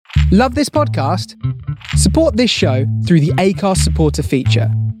Love this podcast? Support this show through the Acast supporter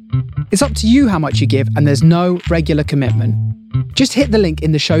feature. It's up to you how much you give, and there's no regular commitment. Just hit the link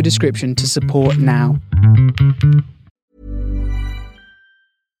in the show description to support now.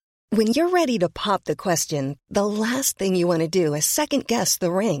 When you're ready to pop the question, the last thing you want to do is second-guess the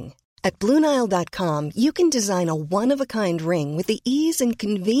ring. At BlueNile.com, you can design a one-of-a-kind ring with the ease and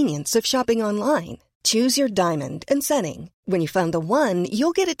convenience of shopping online. Choose your diamond and setting. When you find the one,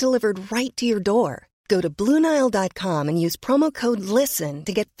 you'll get it delivered right to your door. Go to BlueNile.com and use promo code LISTEN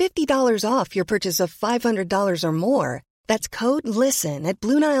to get $50 off your purchase of $500 or more. That's code LISTEN at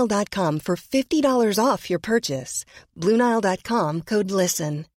BlueNile.com for $50 off your purchase. BlueNile.com, code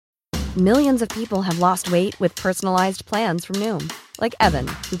LISTEN. Millions of people have lost weight with personalized plans from Noom. Like Evan,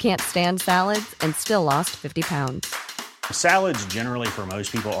 who can't stand salads and still lost 50 pounds. Salads generally for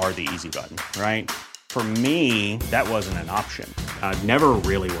most people are the easy button, right? For me, that wasn't an option. I never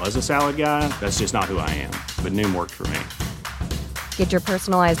really was a salad guy. That's just not who I am. But Noom worked for me. Get your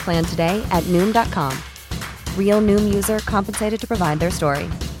personalized plan today at Noom.com. Real Noom user compensated to provide their story.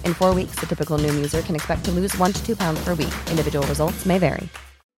 In 4 weeks, the typical Noom user can expect to lose 1 to 2 pounds per week. Individual results may vary.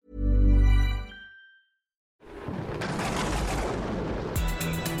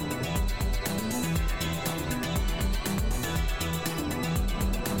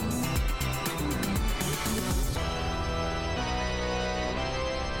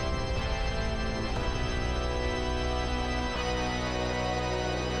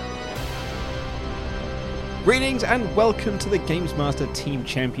 Greetings and welcome to the Games Master Team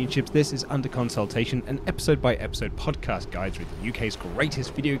Championships. This is Under Consultation, an episode-by-episode podcast guide through the UK's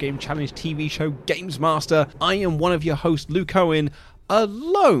greatest video game challenge TV show, Games Master. I am one of your hosts, Luke Owen,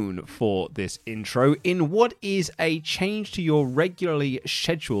 alone for this intro in what is a change to your regularly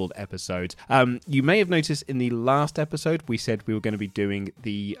scheduled episodes. You may have noticed in the last episode we said we were going to be doing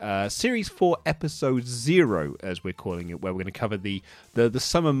the Series 4 Episode 0, as we're calling it, where we're going to cover the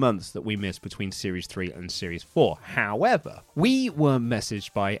summer months that we missed between Series 3 and Series 4. However, we were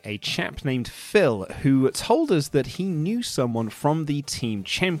messaged by a chap named Phil who told us that he knew someone from the Team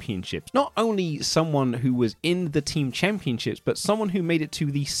Championships. Not only someone who was in the Team Championships, but someone who made it to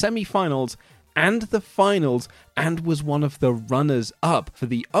the semi-finals and the finals and was one of the runners-up for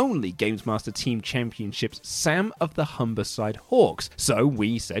the only Games Master Team Championships, Sam of the Humberside Hawks. So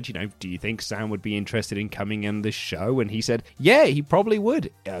we said, do you think Sam would be interested in coming on this show? And he said, yeah, he probably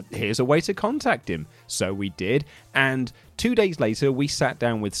would. Here's a way to contact him. So we did, and 2 days later, we sat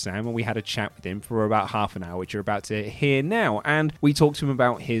down with Sam and we had a chat with him for about half an hour, which you're about to hear now. And we talked to him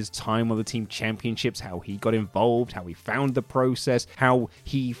about his time on the Team Championships, how he got involved, how he found the process, how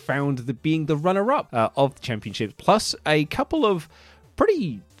he found being the runner-up of the championships, plus a couple of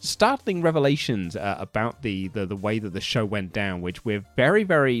pretty startling revelations about the way that the show went down, which we're very,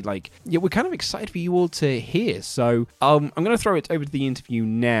 very, we're kind of excited for you all to hear. So I'm going to throw it over to the interview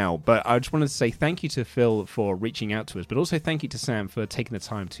now, but I just wanted to say thank you to Phil for reaching out to us, but also thank you to Sam for taking the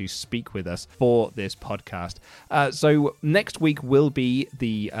time to speak with us for this podcast. So next week will be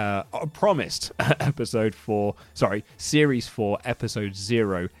the promised Series 4 Episode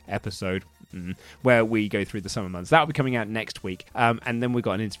 0 episode, where we go through the summer months. That'll be coming out next week. And then we've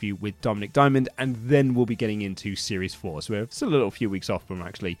got an interview with Dominic Diamond, and then we'll be getting into Series 4. So we're still a little few weeks off from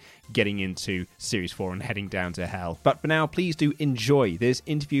actually getting into Series 4 and heading down to hell. But for now, please do enjoy this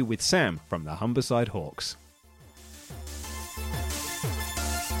interview with Sam from the Humberside Hawks.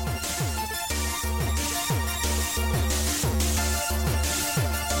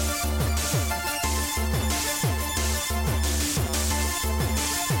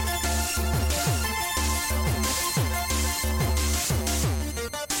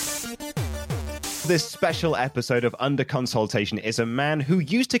 This special episode of Under Consultation is a man who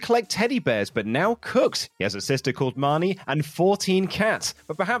used to collect teddy bears but now cooks. He has a sister called Marnie and 14 cats.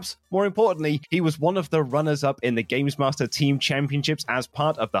 But perhaps more importantly, he was one of the runners-up in the Games Master Team Championships as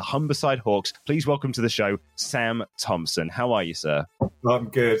part of the Humberside Hawks. Please welcome to the show, Sam Thompson. How are you, sir? I'm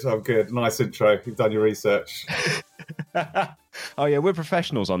good. Nice intro. You've done your research. Oh yeah, we're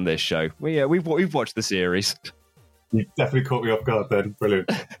professionals on this show. We've watched the series. You definitely caught me off guard then. Brilliant.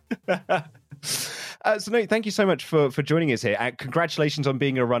 So no, thank you so much for joining us here. Congratulations on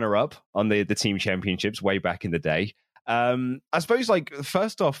being a runner-up on the Team Championships way back in the day. I suppose,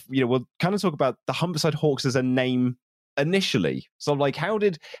 first off, we'll kind of talk about the Humberside Hawks as a name initially. So, how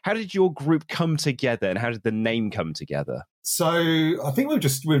did your group come together, and how did the name come together? So, I think we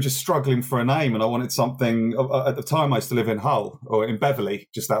were just struggling for a name, and I wanted something. At the time, I used to live in Hull, or in Beverley,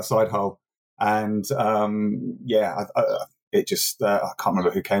 just outside Hull, and I can't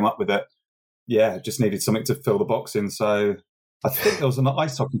remember who came up with it. Yeah, just needed something to fill the box in. So I think there was an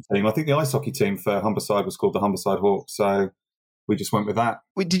ice hockey team. I think the ice hockey team for Humberside was called the Humberside Hawks. So we just went with that.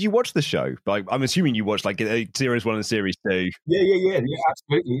 Wait, did you watch the show? Like, I'm assuming you watched like Series 1 and Series 2. Yeah,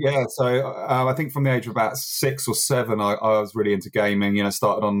 absolutely. Yeah. So I think from the age of about 6 or 7, I was really into gaming. You know,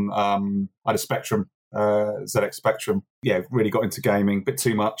 started on, I had a Spectrum, ZX Spectrum. Yeah, really got into gaming, a bit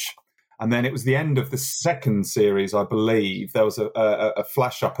too much. And then it was the end of the second series, I believe. There was a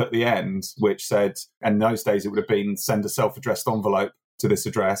flash up at the end which said, and in those days it would have been send a self-addressed envelope to this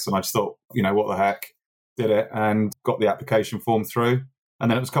address. And I just thought, you know, what the heck, did it and got the application form through. And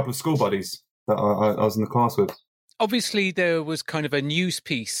then it was a couple of school buddies that I was in the class with. Obviously, there was kind of a news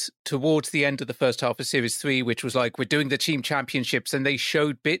piece towards the end of the first half of Series 3, which was like, we're doing the team championships, and they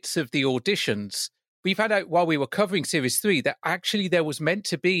showed bits of the auditions. We found out while we were covering Series 3 that actually there was meant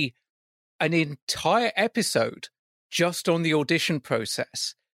to be an entire episode just on the audition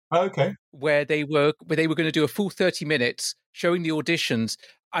process. Okay. Where they were going to do a full 30 minutes showing the auditions,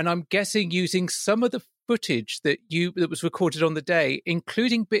 and I'm guessing using some of the footage that was recorded on the day,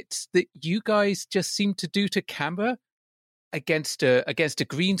 including bits that you guys just seemed to do to camera against a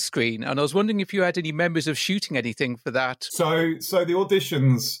green screen. And I was wondering if you had any memories of shooting anything for that. So the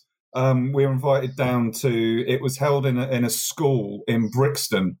auditions, we were invited down to. It was held in a school in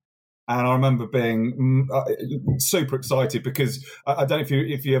Brixton. And I remember being super excited because I don't know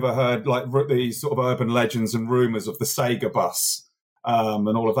if you ever heard like the sort of urban legends and rumours of the Sega bus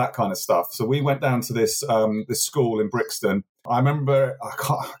and all of that kind of stuff. So we went down to this school in Brixton. I remember I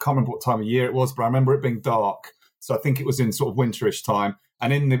can't remember what time of year it was, but I remember it being dark. So I think it was in sort of winterish time.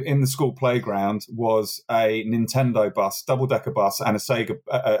 And in the school playground was a Nintendo bus, double-decker bus, and a Sega,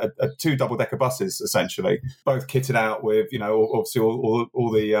 two double-decker buses, essentially, both kitted out with, you know, obviously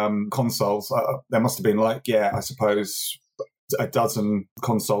all the consoles. There must have been I suppose, a dozen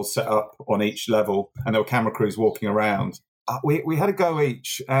consoles set up on each level, and there were camera crews walking around. We had a go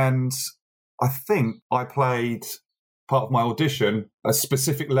each, and I think I played part of my audition, a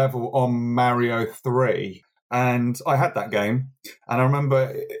specific level on Mario 3. And I had that game, and I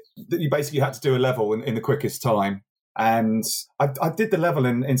remember that you basically had to do a level in the quickest time. And I did the level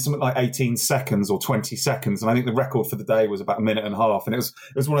in something like 18 seconds or 20 seconds, and I think the record for the day was about a minute and a half. And it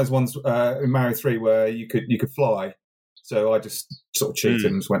was one of those ones in Mario 3 where you could fly. So I just sort of cheated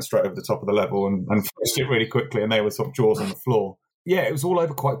and just went straight over the top of the level and finished it really quickly, and they were sort of jaws on the floor. Yeah, it was all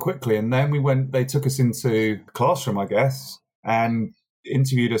over quite quickly, and then they took us into the classroom, I guess, and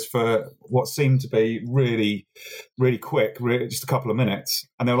interviewed us for what seemed to be really, really quick, just a couple of minutes.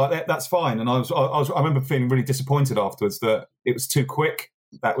 And they were like, "That's fine." And I remember feeling really disappointed afterwards that it was too quick.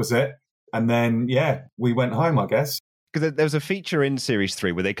 That was it. And then, we went home, I guess. Because there was a feature in Series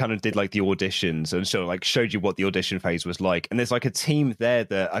 3 where they kind of did like the auditions and sort of like showed you what the audition phase was like. And there's like a team there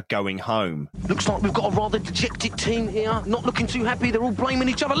that are going home. Looks like we've got a rather dejected team here. Not looking too happy. They're all blaming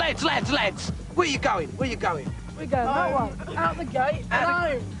each other. Lads. Where are you going? We're going that way. Out the gate and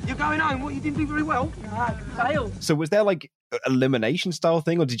home. You're going home? What, you didn't do very well? No, failed. So was there like an elimination style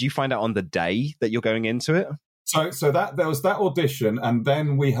thing, or did you find out on the day that you're going into it? So that there was that audition, and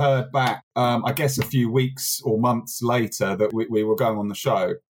then we heard back, I guess a few weeks or months later that we were going on the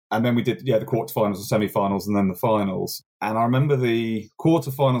show. And then we did, the quarterfinals and semi-finals and then the finals. And I remember the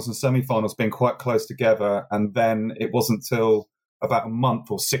quarterfinals and semi-finals being quite close together. And then it wasn't till about a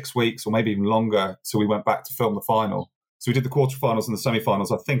month or 6 weeks or maybe even longer till we went back to film the final. So we did the quarterfinals and the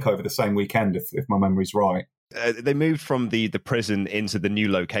semi-finals, I think, over the same weekend, if my memory's right. They moved from the prison into the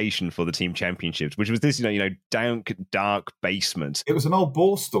new location for the team championships, which was this, dank, dark basement. It was an old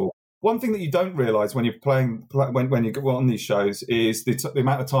Borstal. One thing that you don't realise when you're playing, when you go on these shows, is the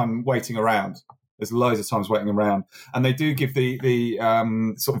amount of time waiting around. There's loads of times waiting around, and they do give the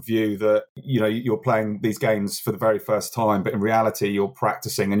sort of view that you're playing these games for the very first time, but in reality you're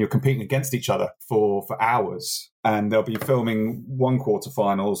practicing and you're competing against each other for hours. And they'll be filming one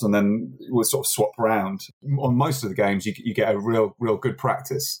quarterfinals, and then we'll sort of swap around. On most of the games, you get a real good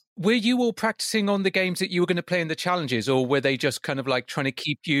practice. Were you all practicing on the games that you were going to play in the challenges, or were they just kind of like trying to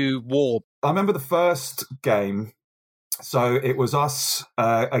keep you warm? I remember the first game. So it was us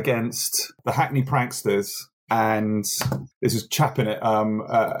against the Hackney Pranksters, and this was chap in it, a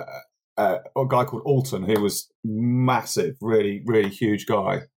guy called Alton, who was massive, really, really huge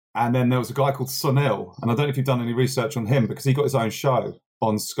guy. And then there was a guy called Sunil, and I don't know if you've done any research on him because he got his own show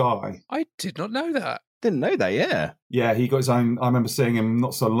on Sky. I did not know that. Didn't know that, yeah. Yeah, he got his own. I remember seeing him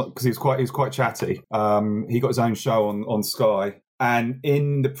not so long because he was quite chatty. He got his own show on Sky, and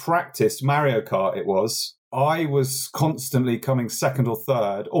in the practice Mario Kart, it was. I was constantly coming second or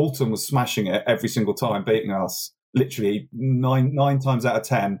third. Alton was smashing it every single time, beating us. Literally nine times out of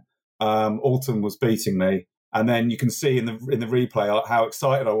 10, Alton was beating me. And then you can see in the replay how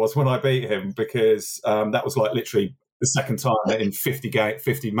excited I was when I beat him, because that was like literally the second time in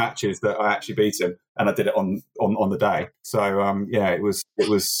 50 matches that I actually beat him, and I did it on the day. So it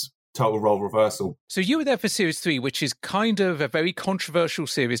was total role reversal. So you were there for Series 3, which is kind of a very controversial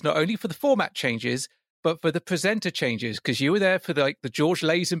series, not only for the format changes, but for the presenter changes, because you were there for the George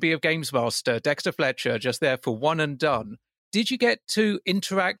Lazenby of Games Master, Dexter Fletcher, just there for one and done. Did you get to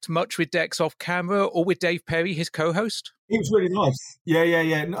interact much with Dex off camera or with Dave Perry, his co-host? He was really nice.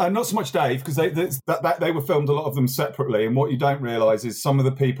 Yeah. Not so much Dave, because they were filmed, a lot of them separately. And what you don't realise is some of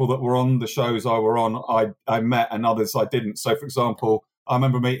the people that were on the shows I were on, I met, and others I didn't. So, for example, I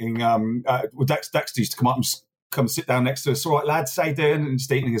remember meeting Dexter used to come up and just come sit down next to us. All right, lads, say doing, and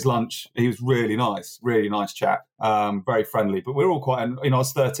just eating his lunch. He was really nice chat, very friendly. But we were all quite, I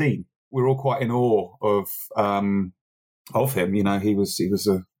was 13. We were all quite in awe of him. He was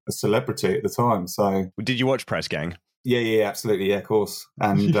a celebrity at the time. So, did you watch Press Gang? Yeah, absolutely, yeah, of course.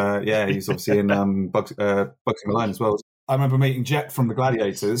 And he's obviously in Bugsy Malone as well. I remember meeting Jet from the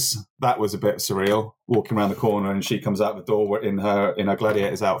Gladiators. That was a bit surreal. Walking around the corner, and she comes out the door in her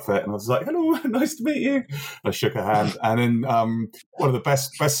Gladiators outfit, and I was like, "Hello, nice to meet you." I shook her hand, and then one of the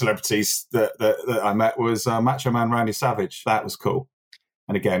best celebrities that I met was Macho Man Randy Savage. That was cool.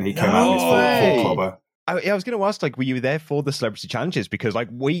 And again, he came out in his full clobber. I was going to ask, were you there for the celebrity challenges? Because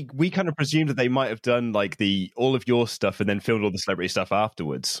we kind of presumed that they might have done all of your stuff and then filmed all the celebrity stuff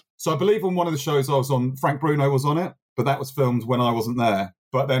afterwards. So I believe on one of the shows I was on, Frank Bruno was on it, but that was filmed when I wasn't there.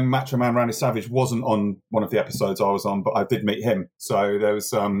 But then Macho Man Randy Savage wasn't on one of the episodes I was on, but I did meet him. So there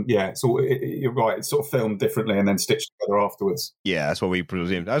was, you're right, it's sort of filmed differently and then stitched together afterwards. Yeah, that's what we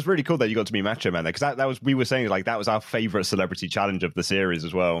presumed. That was really cool that you got to meet Macho Man there, because that was, we were saying, that was our favourite celebrity challenge of the series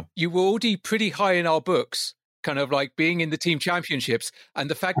as well. You were already pretty high in our books, kind of like being in the team championships, and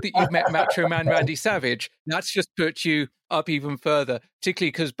the fact that you've met Macho Man Randy Savage, that's just put you up even further,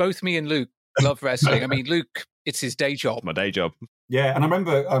 particularly because both me and Luke love wrestling. I mean, Luke, it's his day job. My day job. Yeah, and I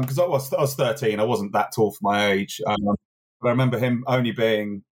remember, because I was 13, I wasn't that tall for my age, but I remember him only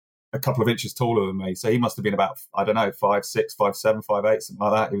being a couple of inches taller than me, so he must have been about, 5'6", 5'7", 5'8", something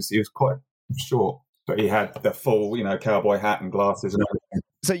like that. He was quite short, but he had the full, cowboy hat and glasses and everything.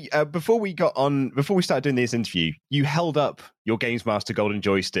 So before we started doing this interview, you held up your Games Master Golden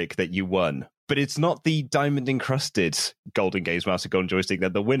Joystick that you won, but it's not the diamond encrusted Golden Games Master Golden Joystick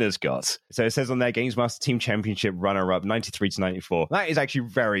that the winners got. So it says on there, Games Master Team Championship runner-up, 93 to 94. That is actually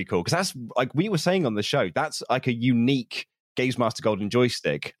very cool, because that's, like we were saying on the show, that's like a unique Games Master Golden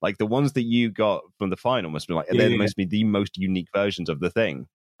Joystick. Like the ones that you got from the final must be must be the most unique versions of the thing.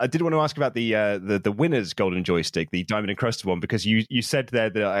 I did want to ask about the winner's Golden Joystick, the diamond encrusted one, because you said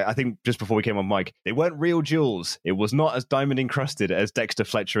there that I think just before we came on mic, they weren't real jewels. It was not as diamond encrusted as Dexter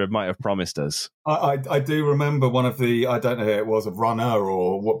Fletcher might have promised us. I do remember one of the, I don't know who it was, a runner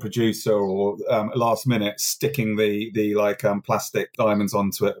or what producer or last minute sticking the plastic diamonds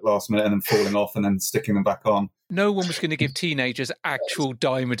onto it last minute and then falling off and then sticking them back on. No one was going to give teenagers actual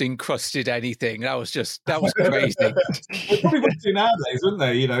diamond encrusted anything. That was crazy. They probably wouldn't do nowadays, wouldn't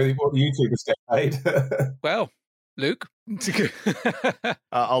they? What the YouTubers get paid. Well, Luke?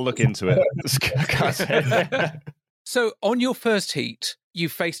 I'll look into it. So on your first heat, you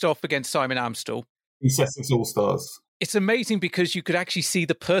faced off against Simon Amstel. Essex All-Stars. It's amazing because you could actually see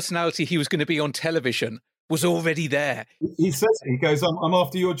the personality he was going to be on television was already there. He says it. He goes, I'm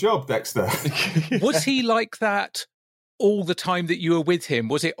after your job, Dexter. Was he like that all the time that you were with him?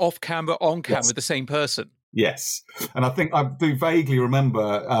 Was it off camera, on camera, yes. The same person? Yes. And I think I do vaguely remember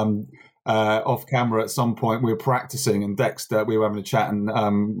off camera at some point we were practicing and we were having a chat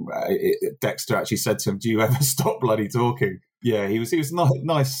and Dexter actually said to him, do you ever stop bloody talking? Yeah, he was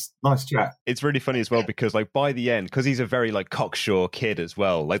nice chat. It's really funny as well because by the end, because he's a very cocksure kid as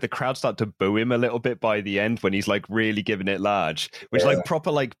well, the crowd start to boo him a little bit by the end when he's really giving it large, which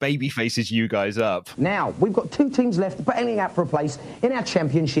proper baby faces you guys up. Now, we've got two teams left battling out for a place in our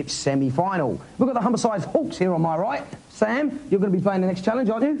championship semi-final. We've got the Humberside Hawks here on my right. Sam, you're going to be playing the next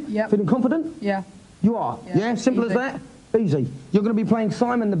challenge, aren't you? Yeah. Feeling confident? Yeah. You are? Yeah, simple easy. as that? Easy. You're going to be playing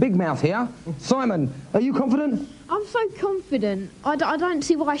Simon the Big Mouth here. Simon, are you confident? I'm so confident. I don't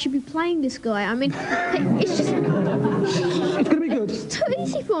see why I should be playing this guy. I mean, it's just... It's going to be good. It's too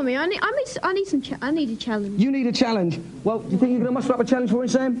easy for me. I need a challenge. You need a challenge. Well, do you think you're going to muster up a challenge for him,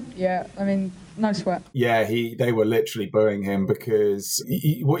 Sam? Yeah, I mean, no sweat. Yeah, they were literally booing him because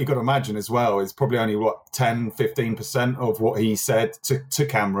what you've got to imagine as well is probably only, 10, 15% of what he said to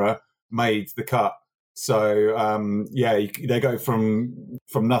camera made the cut. So they go from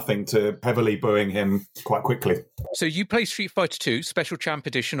nothing to heavily booing him quite quickly. So you play Street Fighter 2 Special Champ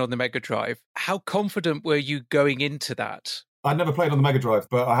Edition on the Mega Drive. How confident were you going into that? I'd never played on the Mega Drive,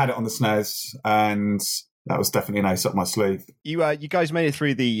 but I had it on the SNES, and that was definitely an ace up my sleeve. You guys made it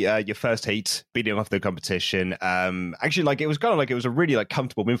through the your first heat, beating off the competition. Actually, like it was kind of like it was a really like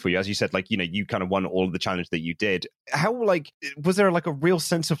comfortable win for you, as you said. Like you kind of won all of the challenge that you did. How was there like a real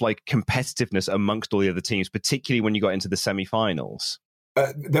sense of like competitiveness amongst all the other teams, particularly when you got into the semi-finals?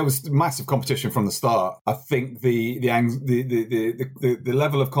 There was massive competition from the start. I think the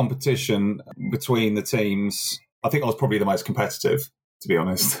level of competition between the teams, I think I was probably the most competitive, to be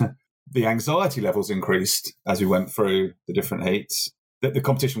honest. The anxiety levels increased as we went through the different heats. The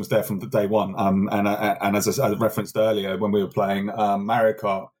competition was there from day one. And as I referenced earlier, when we were playing Mario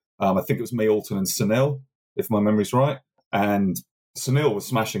Kart, I think it was me, Alton, and Sunil, if my memory's right. And Sunil was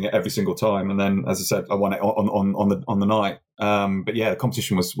smashing it every single time. And then, as I said, I won it on the night. But yeah, the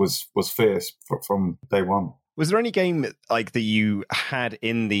competition was fierce from day one. Was there any game like that you had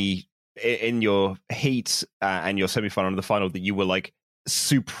in your heat and your semi-final and the final that you were like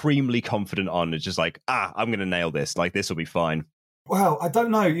supremely confident on? It's just like, I'm going to nail this. Like, this will be fine. Well, I don't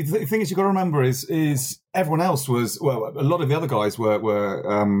know. The thing is, you've got to remember is everyone else was, well, a lot of the other guys were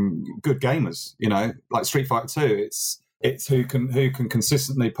good gamers, like Street Fighter 2. It's who can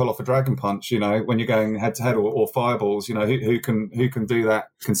consistently pull off a dragon punch, when you're going head to head, or fireballs, who can do that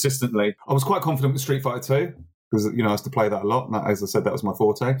consistently. I was quite confident with Street Fighter 2. Because, I used to play that a lot. And that, as I said, that was my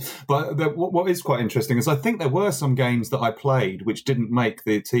forte. But what is quite interesting is I think there were some games that I played which didn't make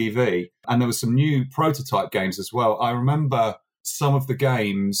the TV. And there were some new prototype games as well. I remember some of the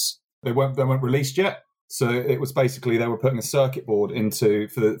games, they weren't released yet. So it was basically they were putting a circuit board for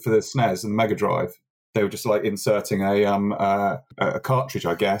the SNES and the Mega Drive. They were just like inserting a cartridge,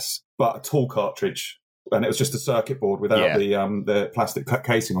 I guess, but a tool cartridge. And it was just a circuit board without the plastic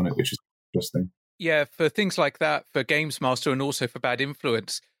casing on it, which is interesting. Yeah, for things like that, for Games Master and also for Bad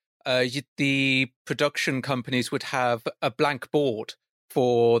Influence, the production companies would have a blank board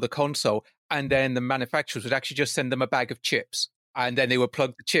for the console, and then the manufacturers would actually just send them a bag of chips, and then they would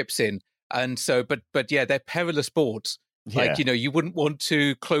plug the chips in. And so, but yeah, they're perilous boards. Yeah. Like, you wouldn't want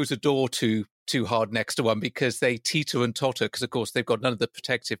to close a door too hard next to one because they teeter and totter because, of course, they've got none of the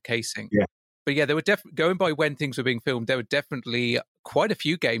protective casing. Yeah. But yeah, there were going by when things were being filmed, there were definitely quite a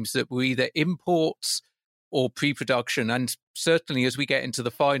few games that were either imports or pre-production. And certainly as we get into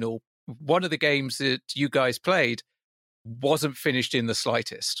the final, one of the games that you guys played wasn't finished in the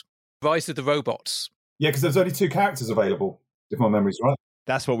slightest. Rise of the Robots. Yeah, because there's only 2 characters available, if my memory's right.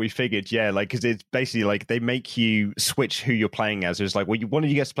 That's what we figured, yeah. Like, because it's basically like they make you switch who you're playing as. It's like, well, one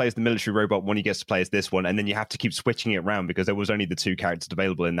of you gets to play as the military robot, one of you gets to play as this one, and then you have to keep switching it around because there was only the 2 characters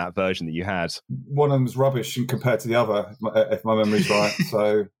available in that version that you had. One of them was rubbish compared to the other, if my memory's right.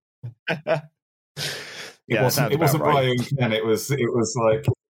 So it wasn't Ryu and Ken. It was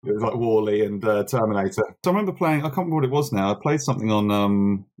like Wall-E and Terminator. So I remember playing. I can't remember what it was now. I played something on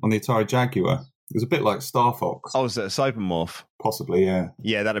the Atari Jaguar. It was a bit like Star Fox. Oh, was it Cybermorph? Possibly, yeah.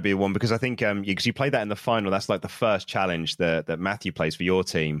 Yeah, that'd be one, because I think because you played that in the final, that's like the first challenge that Matthew plays for your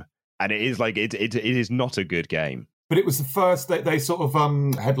team. And it is like, it is not a good game. But it was the first, they sort of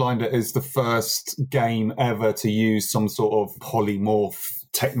headlined it as the first game ever to use some sort of polymorph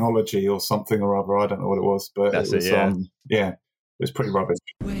technology or something or other. I don't know what it was, but it was, it was pretty rubbish.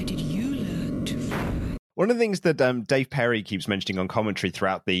 Where did you learn to fly? One of the things that Dave Perry keeps mentioning on commentary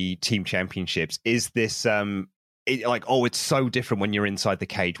throughout the team championships is this, it's so different when you're inside the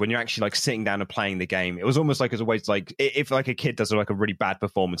cage, when you're actually like sitting down and playing the game. It was almost like as a way to like, if like a kid does like a really bad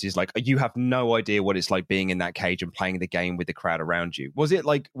performance, he's like, you have no idea what it's like being in that cage and playing the game with the crowd around you. Was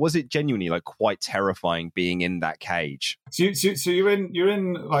it genuinely like quite terrifying being in that cage? So you're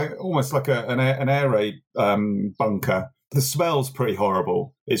in like almost like an air raid bunker. The smell's pretty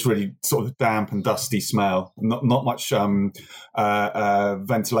horrible. It's really sort of damp and dusty smell. Not much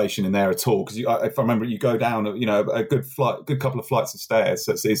ventilation in there at all. Because if I remember, you go down, a good couple of flights of stairs.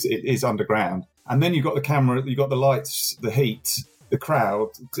 So it is underground. And then you've got the camera, you've got the lights, the heat, the crowd.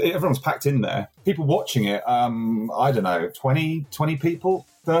 Everyone's packed in there. People watching it. I don't know, 20 people,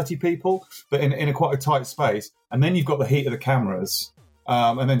 30 people, but in a quite a tight space. And then you've got the heat of the cameras.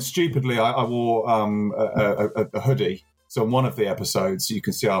 And then stupidly, I wore a hoodie. So in one of the episodes, you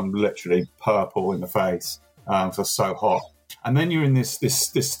can see I'm literally purple in the face because it's so hot. And then you're in this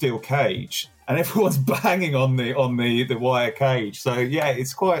steel cage, and everyone's banging on the wire cage. So yeah,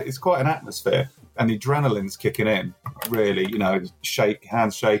 it's quite an atmosphere, and the adrenaline's kicking in. Really,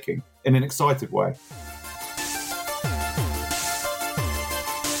 hands shaking in an excited way.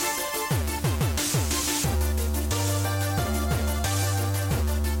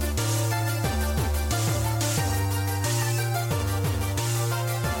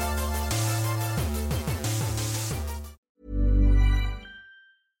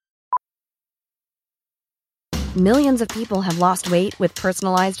 Millions of people have lost weight with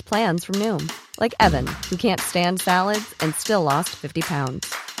personalized plans from Noom. Like Evan, who can't stand salads and still lost 50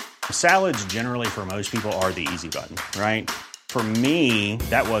 pounds. Salads generally for most people are the easy button, right? For me,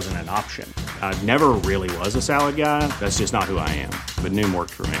 that wasn't an option. I never really was a salad guy. That's just not who I am. But Noom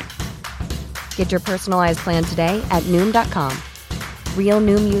worked for me. Get your personalized plan today at Noom.com. Real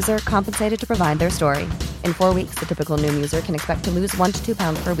Noom user compensated to provide their story. In 4 weeks, the typical Noom user can expect to lose 1 to 2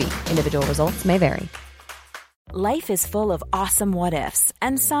 pounds per week. Individual results may vary. Life is full of awesome what-ifs,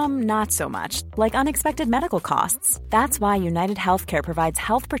 and some not so much, like unexpected medical costs. That's why United Healthcare provides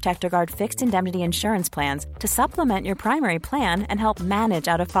Health Protector Guard fixed indemnity insurance plans to supplement your primary plan and help manage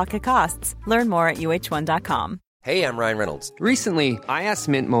out-of-pocket costs. Learn more at UH1.com. Hey, I'm Ryan Reynolds. Recently, I asked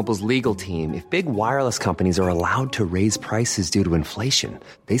Mint Mobile's legal team if big wireless companies are allowed to raise prices due to inflation.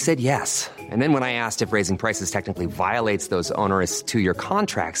 They said yes. And then when I asked if raising prices technically violates those onerous two-year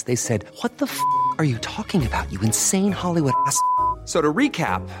contracts, they said, "What the f*** are you talking about, you insane Hollywood ass?" So to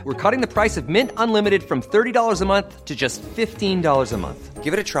recap, we're cutting the price of Mint Unlimited from $30 a month to just $15 a month.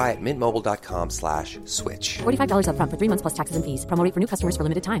 Give it a try at mintmobile.com/switch. $45 up front for 3 months plus taxes and fees. Promo rate for new customers for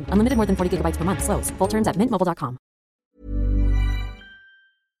limited time. Unlimited more than 40 gigabytes per month. Slows full terms at mintmobile.com.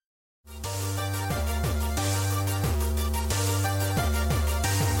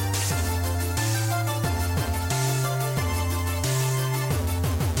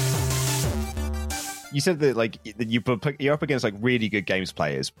 You said that you're up against like really good games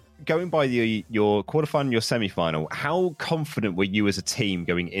players. Going by your quarterfinal, your semi-final, how confident were you as a team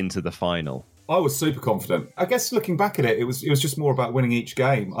going into the final? I was super confident. I guess looking back at it, it was just more about winning each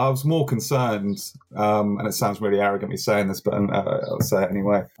game. I was more concerned, and it sounds really arrogant me saying this, but I'll say it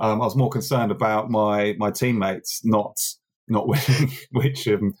anyway. I was more concerned about my teammates not winning, which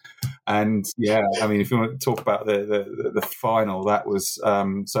and yeah, I mean, if you want to talk about the final, that was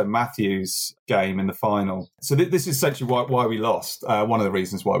so Matthew's game in the final. So this is essentially why we lost. One of the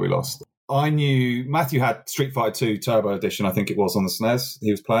reasons why we lost. I knew Matthew had Street Fighter 2 Turbo Edition, I think it was, on the SNES.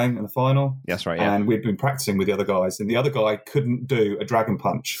 He was playing in the final. That's right, yeah. And we'd been practicing with the other guys, and the other guy couldn't do a Dragon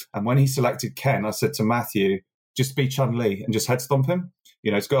Punch. And when he selected Ken, I said to Matthew, just be Chun-Li and just head stomp him.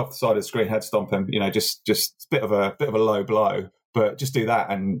 You know, just go off the side of the screen, head stomp him. You know, just a bit of a low blow, but just do that,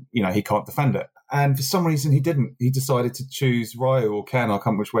 and you know he can't defend it. And for some reason, he didn't. He decided to choose Ryu or Ken. I can't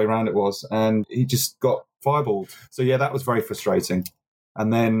remember which way around it was, and he just got fireballed. So yeah, that was very frustrating.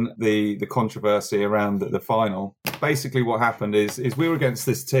 And then the controversy around the final. Basically, what happened is we were against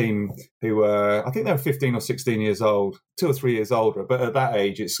this team who were, I think they were 15 or 16 years old, 2 or 3 years older. But at that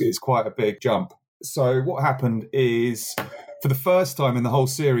age, it's quite a big jump. So what happened is, for the first time in the whole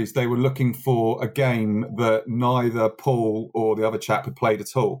series, they were looking for a game that neither Paul or the other chap had played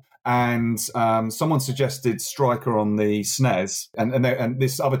at all. And someone suggested Striker on the SNES, and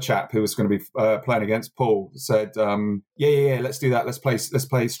this other chap who was going to be playing against Paul said, "Yeah, let's do that. Let's play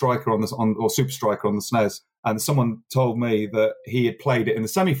Striker or Super Striker on the SNES." And someone told me that he had played it in the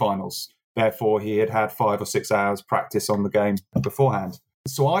semi-finals, therefore he had 5 or 6 hours practice on the game beforehand.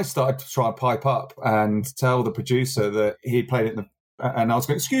 So I started to try and pipe up and tell the producer that he played it and I was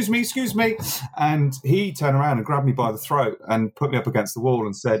going, excuse me. And he turned around and grabbed me by the throat and put me up against the wall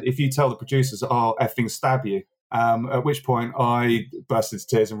and said, if you tell the producers, I'll effing stab you. At which point I burst into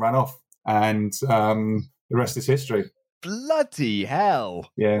tears and ran off. And the rest is history. Bloody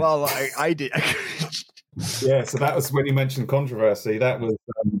hell. Yeah. Well, I did. Yeah, so that was when you mentioned controversy. That was...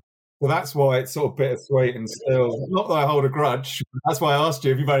 So that's why it's sort of bittersweet and still, not that I hold a grudge. That's why I asked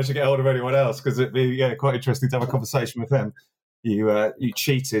you if you managed to get hold of anyone else, because it'd be quite interesting to have a conversation with him. You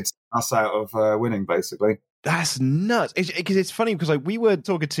cheated us out of winning, basically. That's nuts. Because it's funny because we were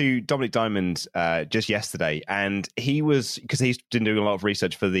talking to Dominic Diamond just yesterday, and because he's been doing a lot of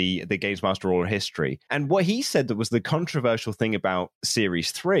research for the Games Master Oral History, and what he said that was the controversial thing about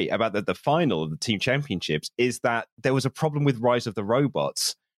Series 3, about the final of the Team Championships, is that there was a problem with Rise of the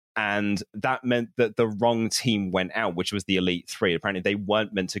Robots. And that meant that the wrong team went out, which was the Elite Three. Apparently, they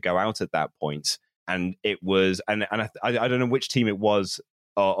weren't meant to go out at that point. And it was, and I don't know which team it was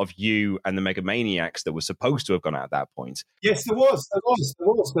of you and the Mega Maniacs that was supposed to have gone out at that point. Yes, there was.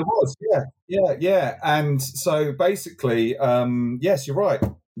 Yeah. And so basically, yes, you're right.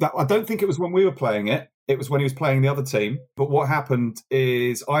 I don't think it was when we were playing it. It was when he was playing the other team. But what happened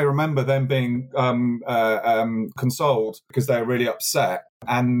is I remember them being consoled because they were really upset.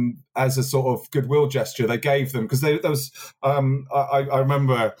 And as a sort of goodwill gesture, they gave them, because there was. I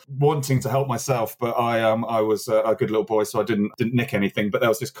remember wanting to help myself, but I was a good little boy, so I didn't nick anything. But there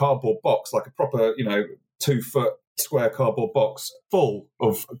was this cardboard box, like a proper 2-foot square cardboard box, full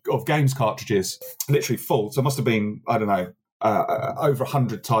of games cartridges, literally full. So it must have been, I don't know, over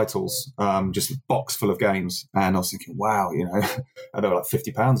 100 titles, just a box full of games. And I was thinking, wow, you know, I know like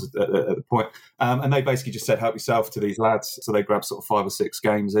 £50 at the point. And they basically just said, help yourself to these lads. So they grabbed sort of 5 or 6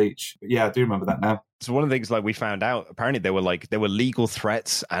 games each. But yeah, I do remember that now. So one of the things like we found out, apparently there were legal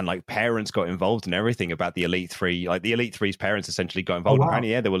threats and like parents got involved in everything about the Elite Three. Like the Elite Three's parents essentially got involved. Oh, wow.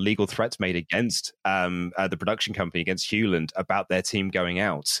 Apparently, yeah, there were legal threats made against the production company, against Hewland, about their team going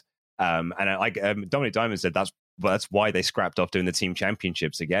out. And Dominic Diamond said that's why they scrapped off doing the team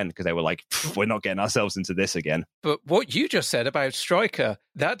championships again, because they were like, we're not getting ourselves into this again. But what you just said about Striker,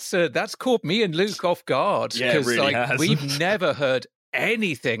 that's caught me and Luke off guard. Yeah, it really has. We've never heard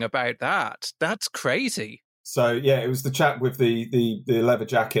anything about that. That's crazy. So yeah, it was the chap with the leather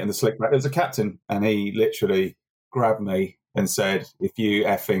jacket and the slick back. It was a captain, and he literally grabbed me and said, if you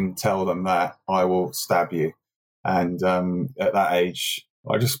effing tell them that, I will stab you. And at that age,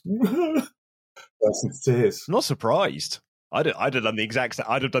 I just burst into tears. I'm not surprised. I'd have done the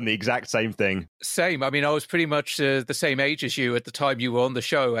exact same thing. Same. I mean, I was pretty much the same age as you at the time you were on the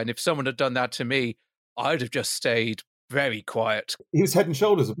show, and if someone had done that to me, I'd have just stayed very quiet. He was head and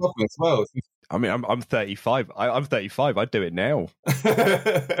shoulders above me as well. I mean, I'm 35. I'm 35. I'd do it now.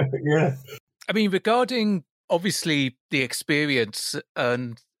 Yeah. I mean, regarding obviously the experience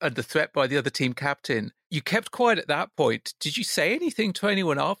and the threat by the other team captain, you kept quiet at that point. Did you say anything to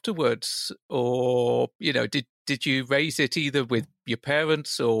anyone afterwards, or did you raise it either with your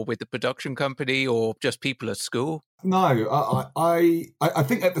parents or with the production company or just people at school? No, I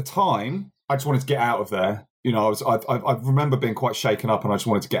think at the time I just wanted to get out of there. You know, I remember being quite shaken up, and I just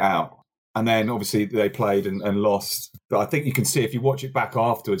wanted to get out. And then obviously they played and lost. But I think you can see, if you watch it back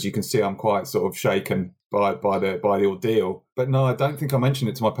afterwards, you can see I'm quite sort of shaken by the ordeal. But no, I don't think I mentioned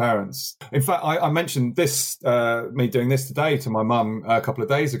it to my parents. In fact, I mentioned this, me doing this today, to my mum a couple of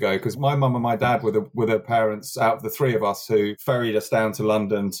days ago, because my mum and my dad were the parents out of the three of us who ferried us down to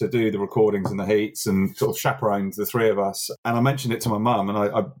London to do the recordings and the heats and sort of chaperoned the three of us. And I mentioned it to my mum, and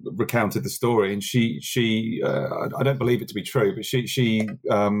I recounted the story, and she I don't believe it to be true, but she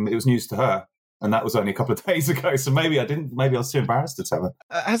it was news to her. And that was only a couple of days ago, so maybe I was too embarrassed to tell her.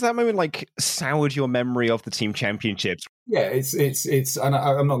 Has that moment like soured your memory of the team championships? Yeah, it's, and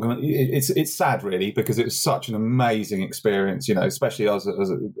I'm not going to. It's sad really, because it was such an amazing experience. You know, especially as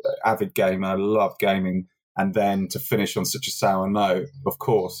an avid gamer, I loved gaming, and then to finish on such a sour note. Of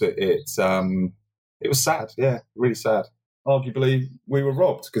course, it was sad. Yeah, really sad. Arguably, we were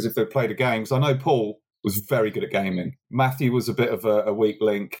robbed, because if they played a game, because I know Paul was very good at gaming. Matthew was a bit of a weak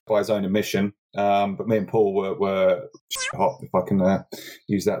link by his own admission. But me and Paul were hot, if I can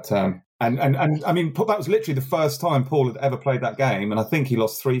use that term. And I mean, that was literally the first time Paul had ever played that game, and I think he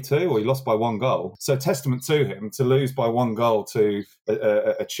lost 3-2, or he lost by 1 goal. So testament to him, to lose by 1 goal to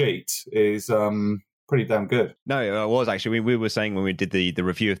a cheat is pretty damn good. No, it was actually. We were saying when we did the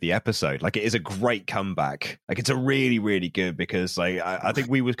review of the episode, like, it is a great comeback. Like, it's a really, really good, because like I think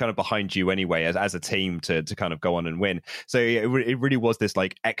we were kind of behind you anyway as a team to kind of go on and win. So it really was this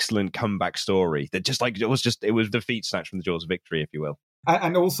like excellent comeback story that just like it was defeat snatched from the jaws of victory, if you will.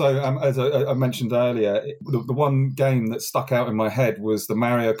 And also, as I mentioned earlier, the one game that stuck out in my head was the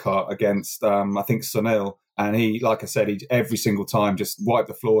Mario Kart against I think Sunil, and he, like I said, he every single time just wiped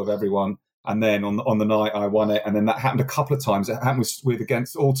the floor of everyone. And then on the night I won it, and then that happened a couple of times. It happened with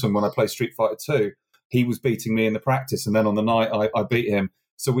against Alton when I played Street Fighter 2. He was beating me in the practice, and then on the night I beat him.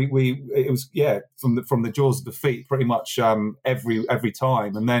 So it was from the jaws of defeat pretty much every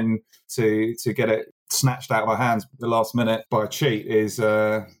time, and then to get it snatched out of my hands at the last minute by a cheat is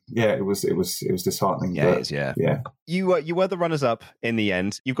it was disheartening. Yeah, it is, yeah. You were the runners up in the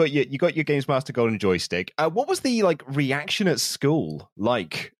end. You got your Games Master Golden Joystick. What was the like reaction at school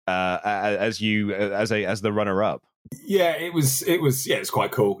like as the runner up? Yeah, it was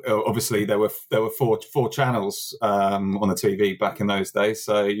quite cool. Obviously, there were four channels on the TV back in those days,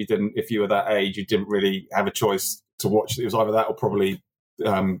 so if you were that age, you didn't really have a choice to watch. It was either that or probably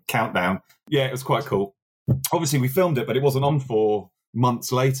Countdown. Yeah, it was quite cool. Obviously, we filmed it, but it wasn't on for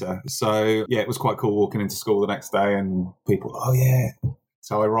months later. So yeah, it was quite cool walking into school the next day and people, oh yeah, that's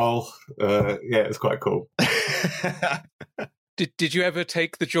how I roll. Yeah, it was quite cool. Did you ever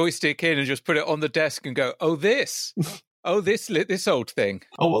take the joystick in and just put it on the desk and go, oh, this old thing?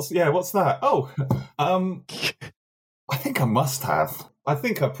 Oh, what's that? Oh, I think I must have. I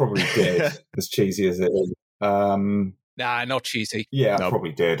think I probably did, as cheesy as it is. Nah, not cheesy. Yeah, I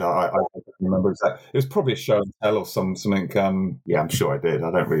probably did. I don't remember exactly. It was probably a show and tell or something. Yeah, I'm sure I did. I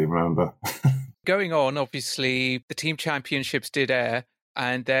don't really remember. Going on, obviously, the team championships did air,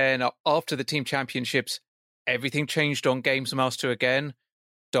 and then after the team championships, everything changed on Games Master again.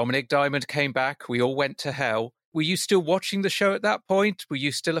 Dominic Diamond came back. We all went to hell. Were you still watching the show at that point? Were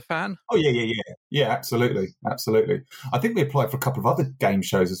you still a fan? Oh, yeah, absolutely. I think we applied for a couple of other game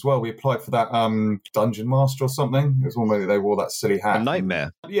shows as well. We applied for that Dungeon Master or something. It was one where they wore that silly hat. A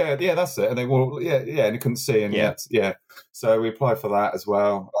Nightmare. Yeah, that's it. And they wore, and you couldn't see, and yet. So we applied for that as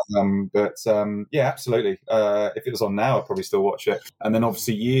well. Absolutely. If it was on now, I'd probably still watch it. And then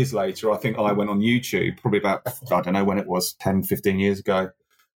obviously years later, I think I went on YouTube, probably about, I don't know when it was, 10, 15 years ago.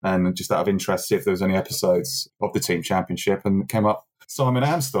 And just out of interest, see if there was any episodes of the Team Championship, and it came up Simon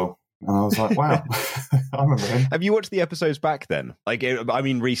Amstell. And I was like, wow, I remember him. Have you watched the episodes back then?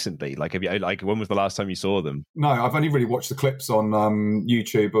 Recently. When was the last time you saw them? No, I've only really watched the clips on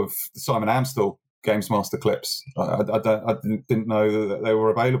YouTube of Simon Amstell Games Master clips. I didn't know that they were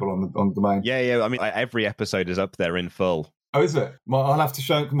available on the domain. Yeah. Every episode is up there in full. Oh, is it? I'll have to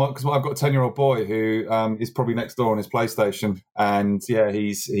show because I've got a 10-year-old boy who is probably next door on his PlayStation, and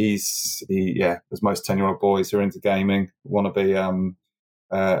he's as most 10-year-old boys who are into gaming want to be a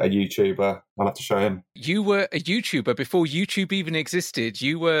YouTuber. I'll have to show him. You were a YouTuber before YouTube even existed.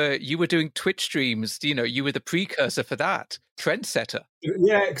 You were doing Twitch streams. You were the precursor for that. Trendsetter.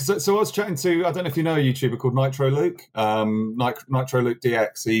 Yeah, so I was chatting to, I don't know if you know a YouTuber called Nitro Luke, Nitro Luke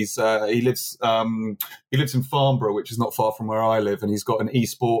DX. He lives in Farnborough, which is not far from where I live, and he's got an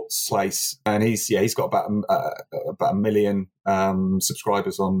esports place, and he's got about 1 million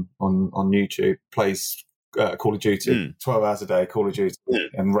subscribers on YouTube. Plays Call of Duty 12 hours a day, Call of Duty,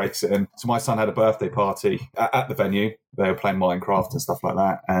 and rakes it in. So my son had a birthday party at the venue. They were playing Minecraft and stuff like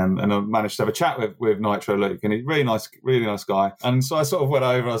that, and I managed to have a chat with Nitro Luke, and he's really nice guy. And so I sort of went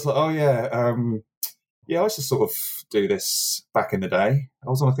over. I was like, oh yeah, I used to sort of do this back in the day. I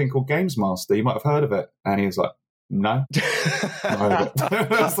was on a thing called Games Master. You might have heard of it. And he was like, no, not heard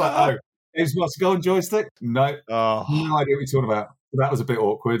of it. I was like, oh, Games Master Golden Joystick? No, no idea what you're talking about. That was a bit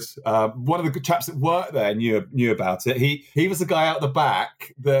awkward. One of the chaps that worked there knew about it. He was the guy out the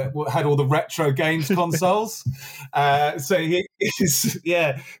back that had all the retro games consoles. So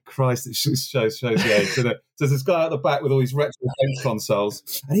Christ, it shows the age, doesn't it? So there's this guy out the back with all these retro games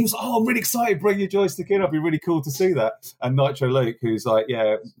consoles, and he was like, "Oh, I'm really excited. Bring your joystick in. It'd be really cool to see that." And Nitro Luke, who's like,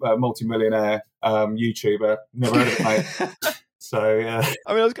 a multi-millionaire YouTuber, never heard of it, mate. So, yeah.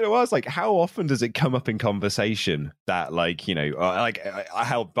 I was going to ask, how often does it come up in conversation that,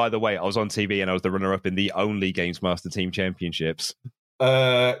 by the way, I was on TV and I was the runner-up in the only Games Master Team Championships?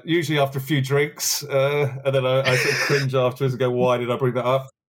 Usually after a few drinks, and then I sort of cringe afterwards and go, why did I bring that up?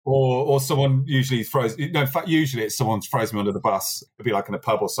 Or someone usually throws... No, in fact, usually it's someone throws me under the bus. It'd be like in a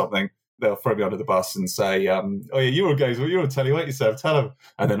pub or something. They'll throw me under the bus and say, oh, yeah, you were games, you were telling yourself, tell them.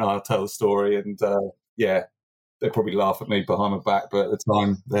 And then I'll tell the story, and, they probably laugh at me behind my back, but at the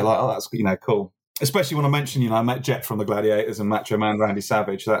time they're like, "Oh, that's cool." Especially when I mention, I met Jet from the Gladiators and Macho Man Randy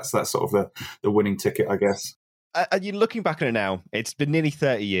Savage. That's sort of the winning ticket, I guess. You're looking back on it now. It's been nearly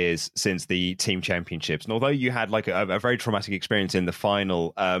 30 years since the Team Championships, and although you had a very traumatic experience in the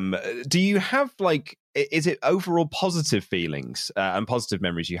final, do you have is it overall positive feelings and positive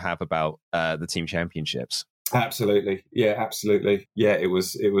memories you have about the Team Championships? Absolutely. Yeah, absolutely. Yeah, it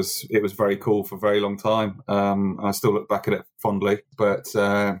was very cool for a very long time. And I still look back at it fondly. But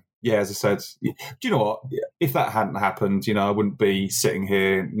as I said, do you know what? If that hadn't happened, I wouldn't be sitting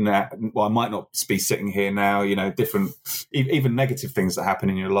here now. Well, I might not be sitting here now, different, even negative things that happen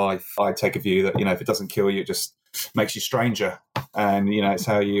in your life. I take a view that, if it doesn't kill you, it just makes you stranger. And, it's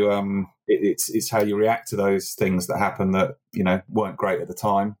how you, it's how you react to those things that happen that, weren't great at the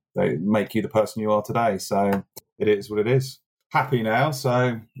time. They make you the person you are today. So it is what it is. Happy now,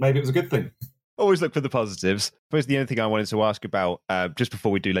 so maybe it was a good thing. Always look for the positives. I suppose the only thing I wanted to ask about, just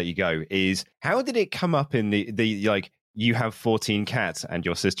before we do let you go, is how did it come up in the you have 14 cats and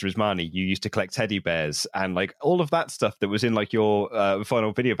your sister is Marnie, you used to collect teddy bears and all of that stuff that was in your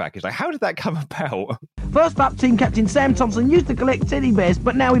final video package. How did that come about? First up, team captain Sam Thompson used to collect teddy bears,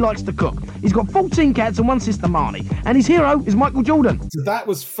 but now he likes to cook. He's got 14 cats and one sister Marnie, and his hero is Michael Jordan. So that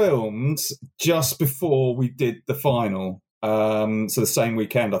was filmed just before we did the final. So the same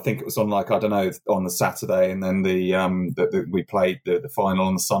weekend, I think it was on on the Saturday, and then we played the final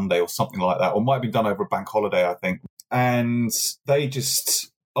on the Sunday or something like that, or might have been done over a bank holiday, I think. And they just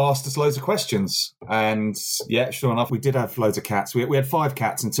asked us loads of questions. And yeah, sure enough, we did have loads of cats. We had 5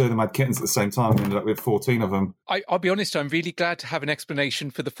 cats and 2 of them had kittens at the same time. We ended up with 14 of them. I'll be honest, I'm really glad to have an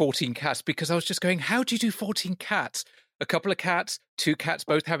explanation for the 14 cats, because I was just going, how do you do 14 cats? A couple of cats, 2 cats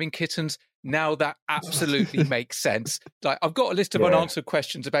both having kittens. Now that absolutely makes sense. I've got a list of unanswered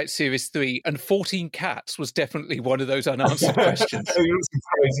questions about Series 3, and 14 cats was definitely one of those unanswered questions. You're some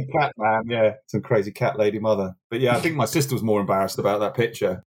crazy cat, man. Yeah, some crazy cat lady mother. But yeah, I think my sister was more embarrassed about that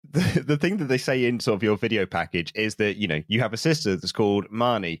picture. the thing that they say in sort of your video package is that, you know, you have a sister that's called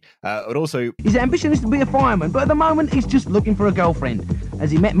Marnie, but also... His ambition is to be a fireman, but at the moment he's just looking for a girlfriend.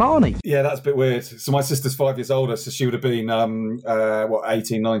 Has he met Marnie? Yeah, that's a bit weird. So my sister's 5 years older, so she would have been,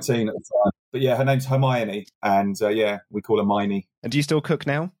 18, 19 at the time. But yeah, her name's Hermione, and we call her Miney. And do you still cook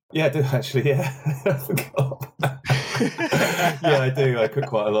now? Yeah, I do actually, yeah. I forgot. Yeah, I do. I cook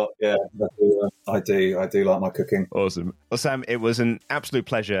quite a lot. Yeah, I do. I do like my cooking. Awesome. Well, Sam, it was an absolute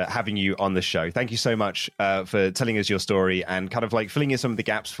pleasure having you on the show. Thank you so much for telling us your story and kind of like filling in some of the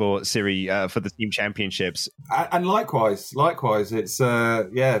gaps for Siri for the team championships. And likewise, it's bits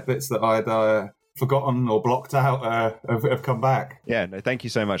that I'd forgotten or blocked out have come back. Yeah, no, thank you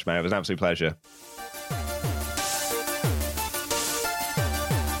so much, man. It was an absolute pleasure.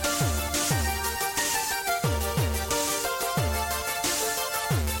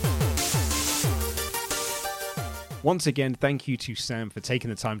 Once again, thank you to Sam for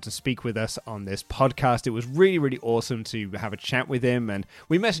taking the time to speak with us on this podcast. It was really, really awesome to have a chat with him, and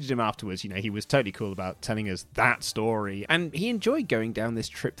we messaged him afterwards. You know, he was totally cool about telling us that story, and he enjoyed going down this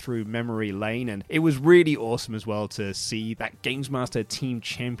trip through memory lane, and it was really awesome as well to see that Games Master Team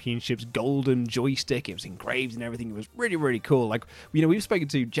Championships golden joystick. It was engraved and everything. It was really, really cool. Like, you know, we've spoken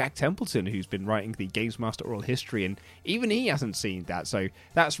to Jack Templeton, who's been writing the Games Master oral history, and even he hasn't seen that, so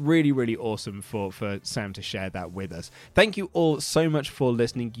that's really, really awesome for Sam to share that with us. Thank you all so much for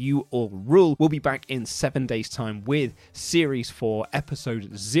listening. You all rule. We'll be back in 7 days' time with Series 4,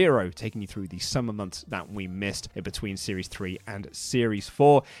 Episode 0, taking you through the summer months that we missed in between Series 3 and Series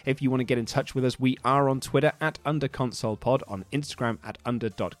 4. If you want to get in touch with us, we are on Twitter at UnderConsolePod, on Instagram at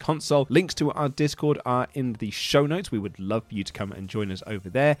under.console. Links to our Discord are in the show notes. We would love for you to come and join us over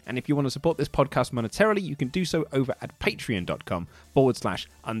there. And if you want to support this podcast monetarily, you can do so over at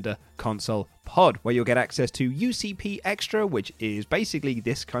patreon.com/UnderConsolePod, where you'll get access to UCP Extra, which is basically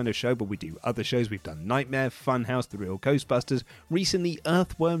this kind of show, but we do other shows. We've done Nightmare, Funhouse, The Real Ghostbusters, recently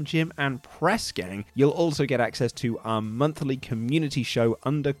Earthworm Jim, and Press Gang. You'll also get access to our monthly community show,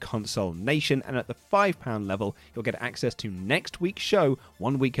 Under Console Nation, and at the £5 level, you'll get access to next week's show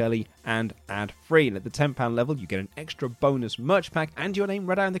 1 week early and ad-free. And at the £10 level, you get an extra bonus merch pack and your name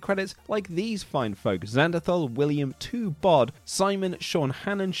read out in the credits like these fine folks: Xanderthal, William, 2Bod, Simon, Sean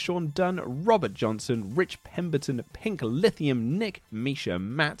Hannon, Sean Dunn, Robert Johnson, Rich Pemberton, Pink Lithium, Nick, Misha,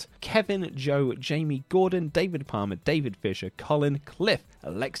 Matt, Kevin, Joe, Jamie, Gordon, David Palmer, David Fisher, Colin, Cliff,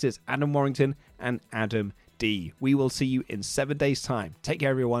 Alexis, Adam Warrington, and Adam D. We will see you in 7 days' time. Take care,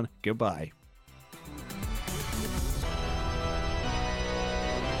 everyone. Goodbye.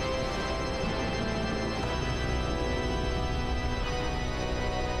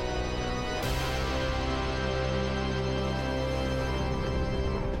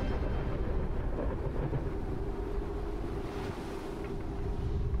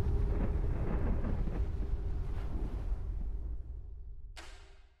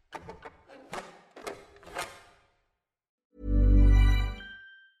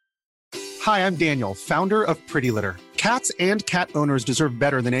 Hi, I'm Daniel, founder of Pretty Litter. Cats and cat owners deserve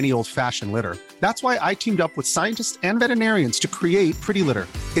better than any old-fashioned litter. That's why I teamed up with scientists and veterinarians to create Pretty Litter.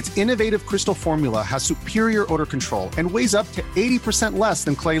 Its innovative crystal formula has superior odor control and weighs up to 80% less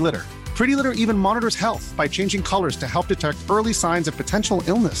than clay litter. Pretty Litter even monitors health by changing colors to help detect early signs of potential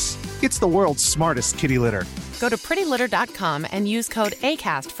illness. It's the world's smartest kitty litter. Go to prettylitter.com and use code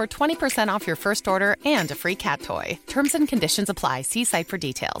ACAST for 20% off your first order and a free cat toy. Terms and conditions apply. See site for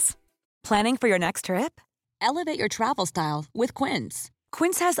details. Planning for your next trip? Elevate your travel style with Quince.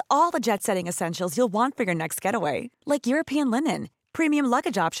 Quince has all the jet-setting essentials you'll want for your next getaway, like European linen, premium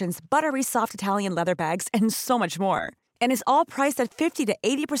luggage options, buttery soft Italian leather bags, and so much more. And is all priced at 50 to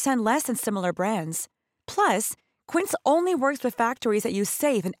 80% less than similar brands. Plus, Quince only works with factories that use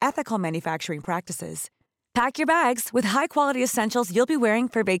safe and ethical manufacturing practices. Pack your bags with high-quality essentials you'll be wearing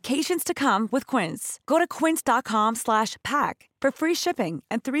for vacations to come with Quince. Go to quince.com/pack for free shipping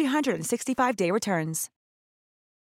and 365-day returns.